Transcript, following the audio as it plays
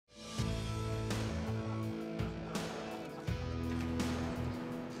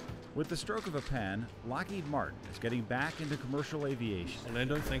With the stroke of a pen, Lockheed Martin is getting back into commercial aviation.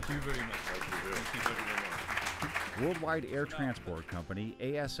 Orlando, thank you very much. Thank you very much. Worldwide air transport company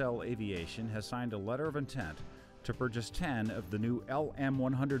ASL Aviation has signed a letter of intent to purchase 10 of the new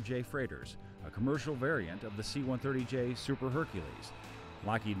LM-100J freighters, a commercial variant of the C-130J Super Hercules.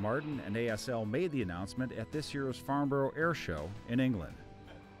 Lockheed Martin and ASL made the announcement at this year's Farnborough Airshow in England.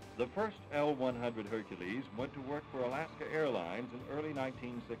 The first L-100 Hercules went to work for Alaska Airlines in early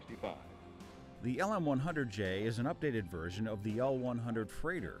 1965. The LM-100J is an updated version of the L-100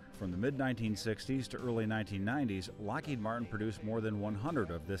 freighter. From the mid-1960s to early 1990s, Lockheed Martin produced more than 100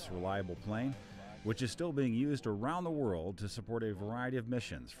 of this reliable plane, which is still being used around the world to support a variety of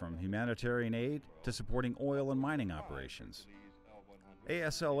missions, from humanitarian aid to supporting oil and mining operations.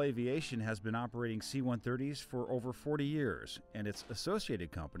 ASL Aviation has been operating C-130s for over 40 years, and its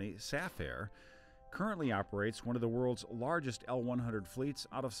associated company, Safair, currently operates one of the world's largest L-100 fleets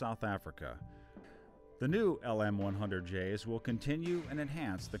out of South Africa. The new LM-100Js will continue and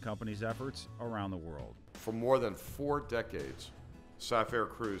enhance the company's efforts around the world. For more than 4 decades, Safair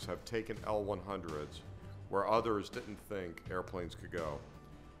crews have taken L-100s where others didn't think airplanes could go.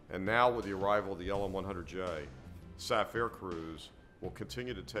 And now with the arrival of the LM-100J, Safair crews will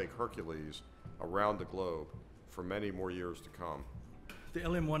continue to take Hercules around the globe for many more years to come. The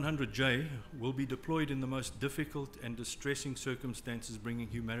LM-100J will be deployed in the most difficult and distressing circumstances, bringing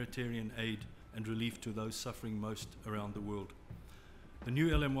humanitarian aid and relief to those suffering most around the world. The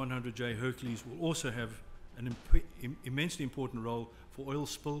new LM-100J Hercules will also have an immensely important role for oil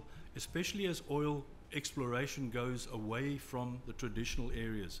spill, especially as oil exploration goes away from the traditional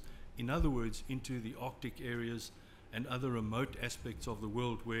areas. In other words, into the Arctic areas and other remote aspects of the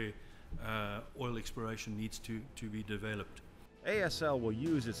world where oil exploration needs to be developed. ASL will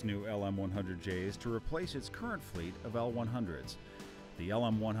use its new LM-100Js to replace its current fleet of L-100s. The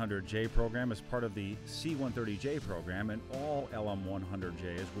LM-100J program is part of the C-130J program, and all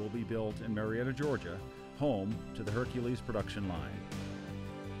LM-100Js will be built in Marietta, Georgia, home to the Hercules production line.